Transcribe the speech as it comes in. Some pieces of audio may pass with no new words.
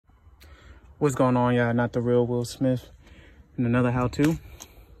What's going on, y'all? Not the real Will Smith. And another how-to. If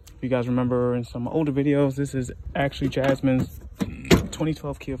you guys remember in some older videos, this is actually Jasmine's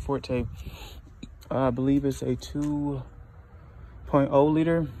 2012 Kia Forte. I believe it's a 2.0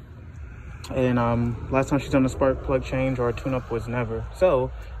 liter. And last time she's done a spark plug change or a tune-up was never.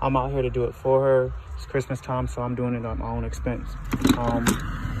 So I'm out here to do it for her. It's Christmas time, so I'm doing it at my own expense.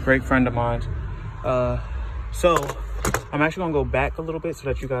 Great friend of mine. So I'm actually gonna go back a little bit so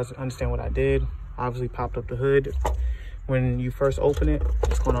that you guys understand what I did. Obviously popped up the hood. When you first open it,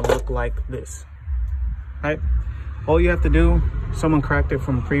 it's gonna look like this, right? All you have to do, someone cracked it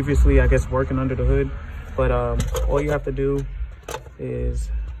from previously, I guess, working under the hood. But all you have to do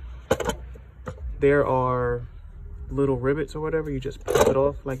is, there are little rivets or whatever. You just pop it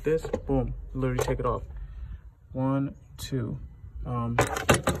off like this, boom, literally take it off. 1, 2. And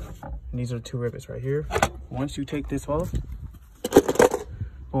these are the 2 rivets right here. Once you take this off,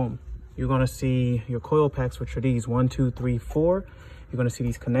 boom, you're gonna see your coil packs, which are these 1, 2, 3, 4. You're gonna see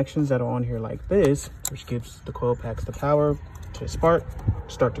these connections that are on here like this, which gives the coil packs the power to start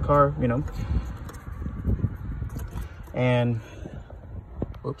the car, you know. And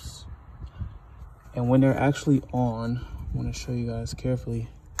whoops. And when they're actually on, I want to show you guys carefully.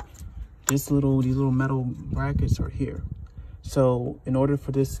 These little metal brackets are here. So in order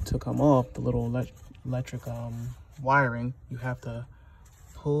for this to come off, the little electric wiring, you have to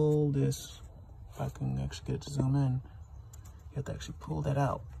pull this. If I can actually get it to zoom in, you have to actually pull that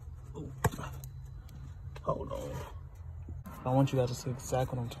out. Ooh. Hold on. I want you guys to see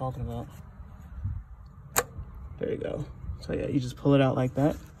exactly what I'm talking about. There you go. So yeah, you just pull it out like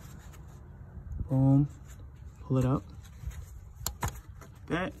that. Boom, pull it up, like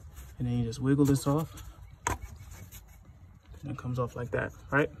that, and then you just wiggle this off, and it comes off like that,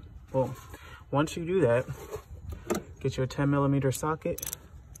 right? Boom. Once you do that, get your 10mm socket,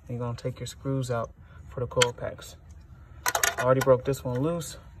 and you're gonna take your screws out for the coil packs. I already broke this one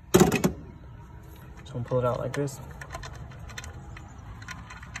loose, so I'm gonna pull it out like this.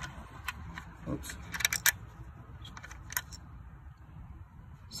 Oops.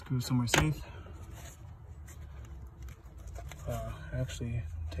 Screw somewhere safe. Actually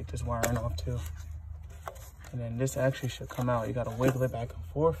take this wiring off too, and then this actually should come out. You got to wiggle it back and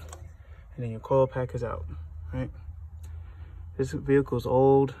forth, and then your coil pack is out, right? This vehicle is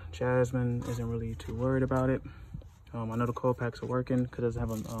old. Jasmine isn't really too worried about it. I know the coil packs are working because it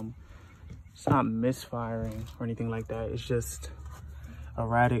doesn't have it's not misfiring or anything like that. It's just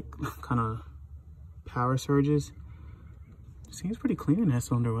erratic kind of power surges. Seems pretty clean in that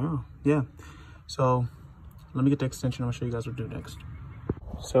cylinder. Wow. Yeah. So let me get the extension. I'll show you guys what to do next.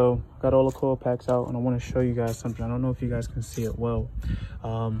 So got all the coil packs out, and I want to show you guys something. I don't know if you guys can see it well,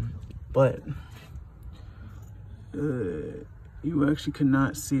 but you actually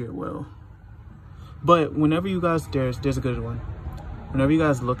cannot see it well. But whenever you guys, there's a good one. Whenever you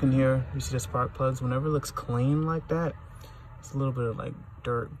guys look in here, you see the spark plugs. Whenever it looks clean like that, it's a little bit of like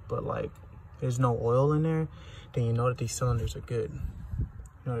dirt, but like there's no oil in there, then you know that these cylinders are good. You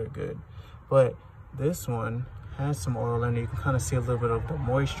know they're good. But this one has some oil in it. You can kind of see a little bit of the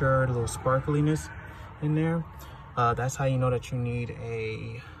moisture, a little sparkliness in there. That's how you know that you need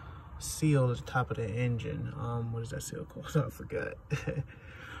a seal at the top of the engine. What is that seal called? I forgot.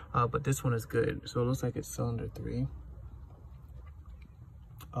 But this one is good. So it looks like it's cylinder 3,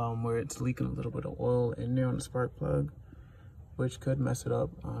 where it's leaking a little bit of oil in there on the spark plug, which could mess it up,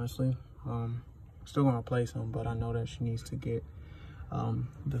 honestly. Still gonna replace them, but I know that she needs to get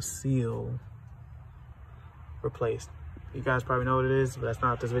the seal replaced. You guys probably know what it is, but that's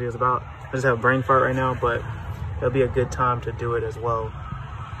not what this video is about. I just have a brain fart right now, but it'll be a good time to do it as well.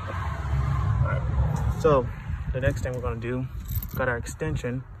 All right, so the next thing we're gonna do, got our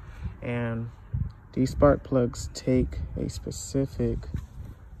extension, and these spark plugs take a specific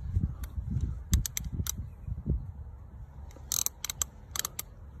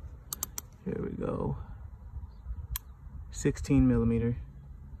here we go, 16mm.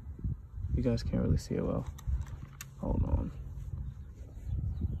 You guys can't really see it well. Hold on.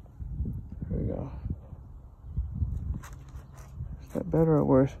 Here we go. Is that better or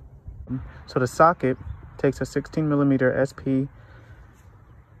worse? So the socket takes a 16mm SP.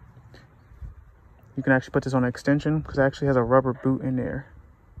 You can actually put this on an extension because it actually has a rubber boot in there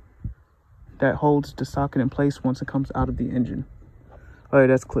that holds the socket in place once it comes out of the engine. All right,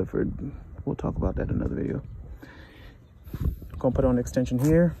 that's Clifford. We'll talk about that in another video. Gonna put on an extension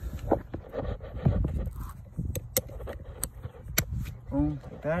here. Boom,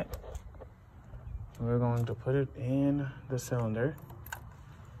 like that. We're going to put it in the cylinder.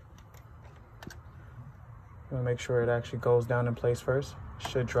 We're gonna make sure it actually goes down in place first.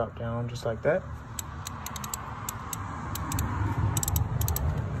 should drop down just like that.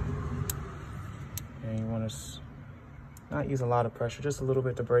 And you want to not use a lot of pressure, just a little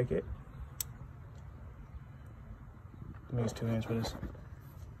bit to break it. Let me use 2 hands for this.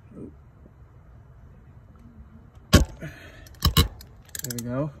 There we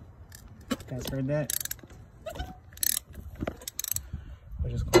go. You guys heard that? We're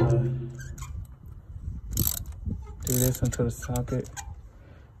just gonna do this until the socket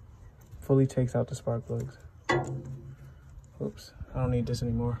fully takes out the spark plugs. Oops, I don't need this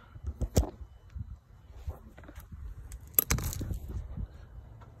anymore.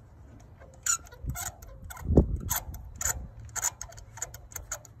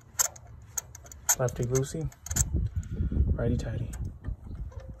 Lefty loosey, righty tighty.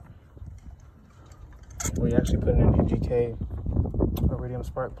 We actually put in MGK iridium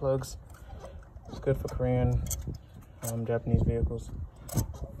spark plugs. It's good for Korean, Japanese vehicles.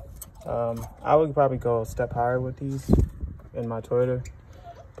 I would probably go a step higher with these in my Toyota,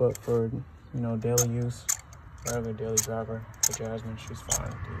 but for daily use, regular daily driver, for Jasmine, she's fine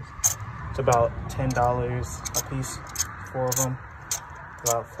with these. It's about $10 a piece, 4 of them.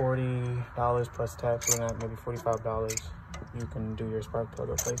 About $40 plus tax, and maybe $45. You can do your spark plug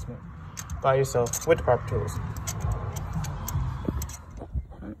replacement by yourself with the proper tools.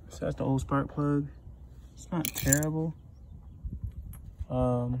 Right, so that's the old spark plug. It's not terrible.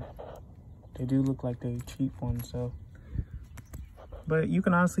 They do look like they cheap ones, so. But you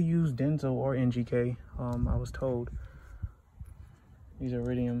can honestly use Denso or NGK. I was told these are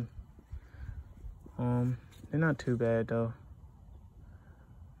iridium. They're not too bad though.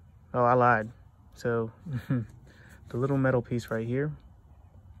 Oh, I lied. So the little metal piece right here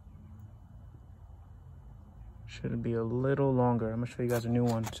should be a little longer. I'm gonna show you guys a new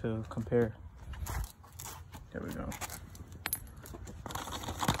one to compare. There we go.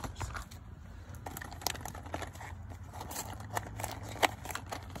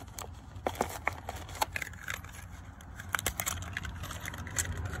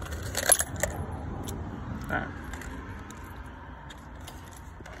 All right.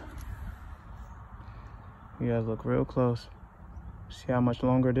 You guys look real close. See how much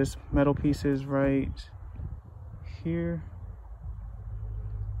longer this metal piece is right here.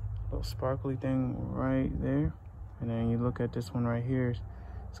 Little sparkly thing right there. And then you look at this one right here.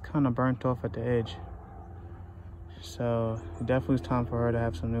 It's kind of burnt off at the edge. So it definitely is time for her to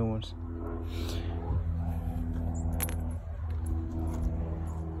have some new ones.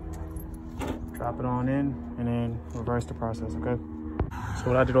 Drop it on in and then reverse the process, okay? So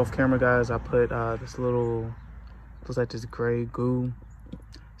what I did off camera, guys, I put this little, looks like this gray goo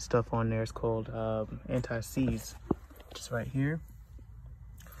stuff on there. It's called anti-seize, just right here.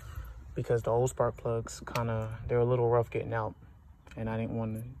 Because the old spark plugs they're a little rough getting out, and I didn't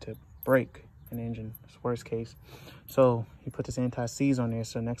want it to break an engine. It's worst case. So you put this anti-seize on there,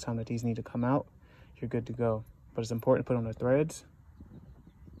 so next time that these need to come out, you're good to go. But it's important to put on the threads.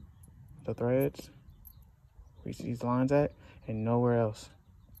 Where you see these lines at, and nowhere else.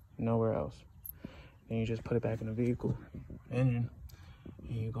 Then you just put it back in the vehicle engine,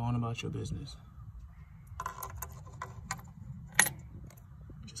 and you're going about your business.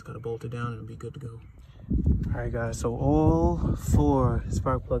 Just gotta bolt it down and be good to go. All right, guys, so all 4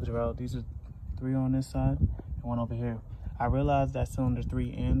 spark plugs are out. These are 3 on this side and 1 over here. I realized that cylinder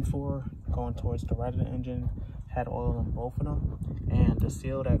 3 and 4 going towards the right of the engine had oil in both of them, and the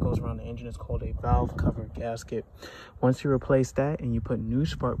seal that goes around the engine is called a valve cover gasket. Once you replace that and you put new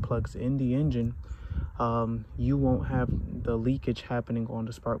spark plugs in the engine, you won't have the leakage happening on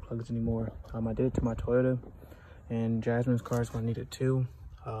the spark plugs anymore. I did it to my Toyota, and Jasmine's car is going to need it too,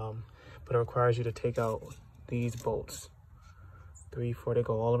 but it requires you to take out these bolts, 3, 4, they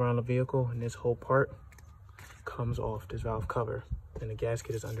go all around the vehicle, and this whole part comes off, this valve cover, and the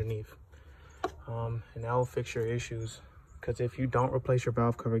gasket is underneath. And that will fix your issues, because if you don't replace your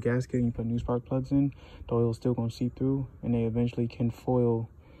valve cover gasket and you put new spark plugs in, the oil is still going to seep through, and they eventually can foil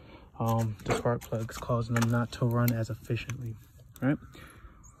the spark plugs, causing them not to run as efficiently, right?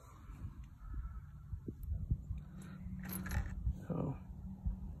 So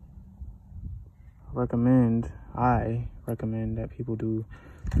I recommend that people do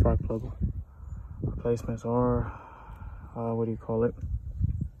spark plug replacements, or what do you call it,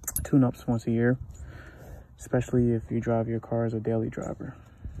 tune-ups once a year, especially if you drive your car as a daily driver.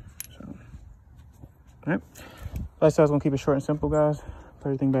 So, all right, like I said, I was gonna keep it short and simple, guys. Put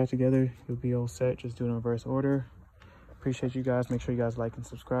everything back together, you'll be all set. Just do it in reverse order. Appreciate you guys. Make sure you guys like and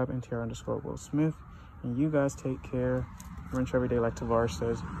subscribe. NTR_Will Smith, and you guys take care. Wrench every day, like Tavares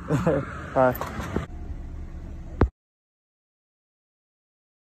says. Bye.